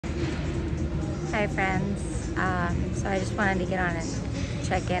Hi friends. So I just wanted to get on and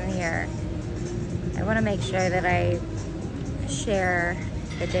check in here. I want to make sure that I share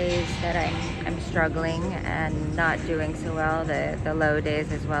the days that I'm struggling and not doing so well, the low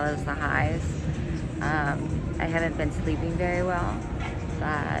days as well as the highs. I haven't been sleeping very well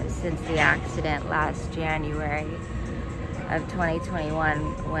since the accident last January of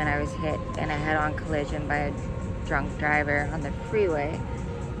 2021 when I was hit in a head-on collision by a drunk driver on the freeway.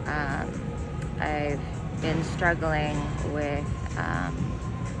 I've been struggling with,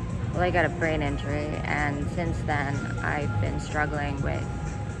 well, I got a brain injury, and since then I've been struggling with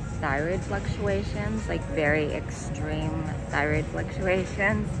thyroid fluctuations, like very extreme thyroid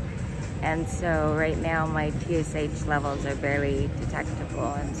fluctuations. And so right now my TSH levels are barely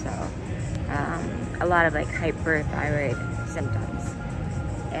detectable, and so a lot of like hyperthyroid symptoms,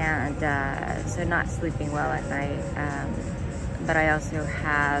 and so not sleeping well at night. But I also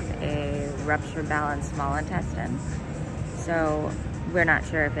have a ruptured bowel small intestine, so we're not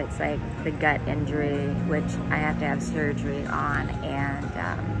sure if it's like the gut injury, which I have to have surgery on, and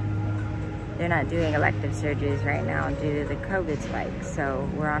they're not doing elective surgeries right now due to the COVID spike, so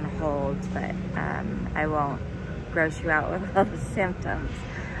we're on hold. But I won't gross you out with all the symptoms,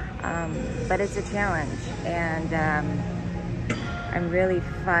 but it's a challenge, and I'm really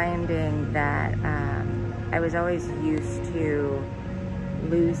finding that I was always used to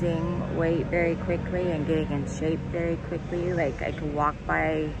losing weight very quickly and getting in shape very quickly. Like I could walk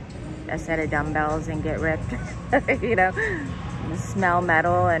by a set of dumbbells and get ripped, you know, smell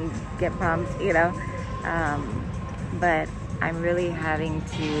metal and get pumped, you know. But I'm really having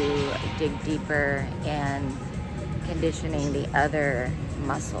to dig deeper in conditioning the other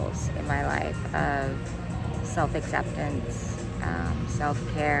muscles in my life of self-acceptance,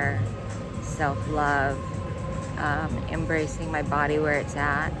 self-care, self-love, embracing my body where it's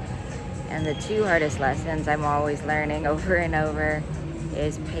at. And the two hardest lessons I'm always learning over and over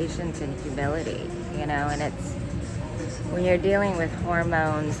is patience and humility, you know. And it's when you're dealing with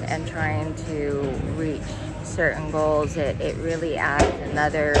hormones and trying to reach certain goals, it really adds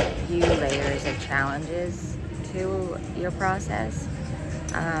another few layers of challenges to your process.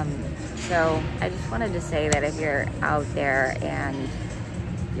 So I just wanted to say that if you're out there and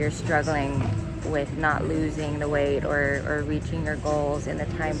you're struggling with not losing the weight or reaching your goals in the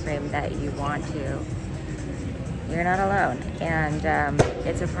time frame that you want to, you're not alone. And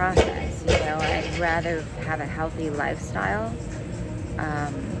it's a process, you know. I'd rather have a healthy lifestyle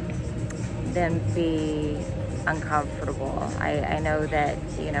than be uncomfortable. I know that,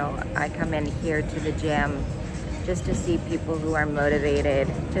 you know, I come in here to the gym just to see people who are motivated,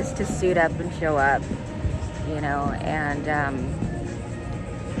 just to suit up and show up, you know, and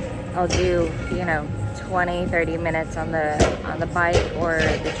I'll do, you know, 20-30 minutes on the bike or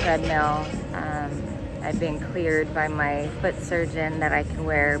the treadmill. I've been cleared by my foot surgeon that I can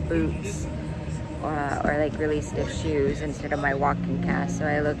wear boots or like really stiff shoes instead of my walking cast, so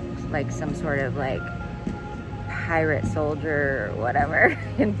I look like some sort of like pirate soldier or whatever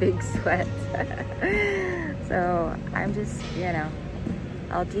in big sweats. So I'm just, you know,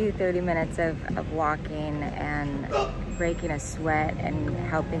 I'll do 30 minutes of walking and breaking a sweat and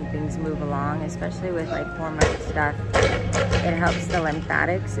helping things move along, especially with like hormone stuff. It helps the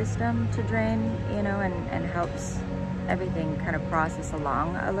lymphatic system to drain, you know, and helps everything kind of process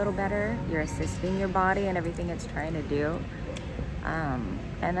along a little better. You're assisting your body and everything it's trying to do.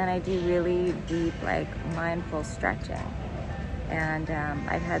 And then I do really deep, like mindful stretching. And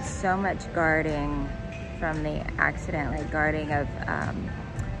I've had so much guarding from the accident, like guarding of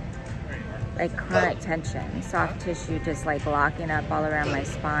like chronic tension, soft tissue just like locking up all around my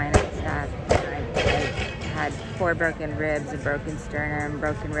spine and stuff. I've had 4 broken ribs, a broken sternum,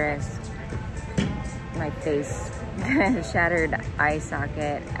 broken wrist, my face, shattered eye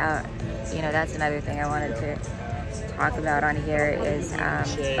socket. You know, that's another thing I wanted to talk about on here is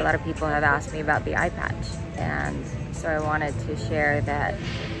a lot of people have asked me about the eye patch, and so I wanted to share that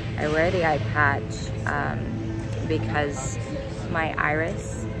I wear the eye patch because my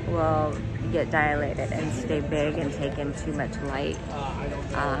iris will get dilated and stay big and take in too much light.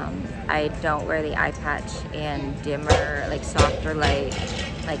 I don't wear the eye patch in dimmer, like softer light,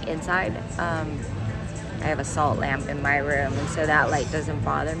 like inside. I have a salt lamp in my room, and so that light doesn't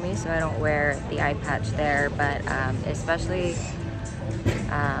bother me, so I don't wear the eye patch there. But especially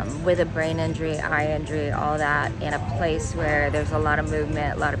with a brain injury, eye injury, all that, in a place where there's a lot of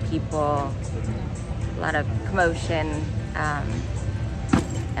movement, a lot of people, a lot of commotion,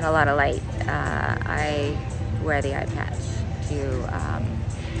 and a lot of light, I wear the eye patch to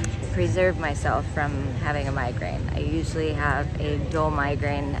preserve myself from having a migraine. I usually have a dual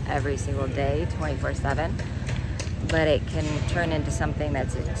migraine every single day, 24/7, but it can turn into something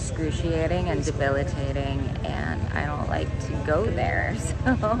that's excruciating and debilitating, and I don't like to go there.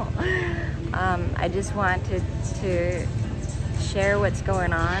 So I just wanted to share what's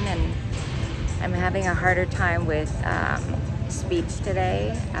going on, and I'm having a harder time with speech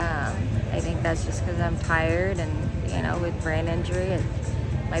today. I think that's just because I'm tired, and you know, with brain injury,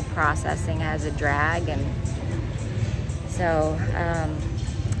 my processing has a drag, and so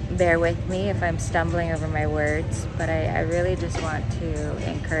bear with me if I'm stumbling over my words, but I really just want to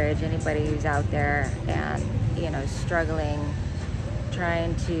encourage anybody who's out there and, you know, struggling,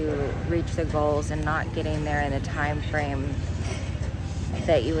 trying to reach the goals and not getting there in the time frame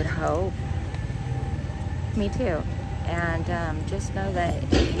that you would hope. Me too. And just know that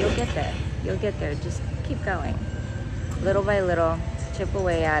you'll get there. You'll get there. Just keep going. Little by little, chip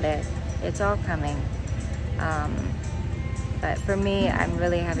away at it. It's all coming. But for me, I'm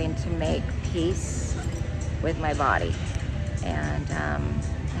really having to make peace with my body and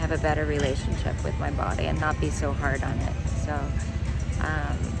have a better relationship with my body and not be so hard on it. So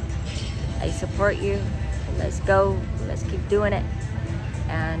I support you. Let's go. Let's keep doing it.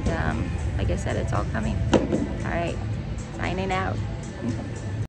 And like I said, it's all coming. All right, signing out.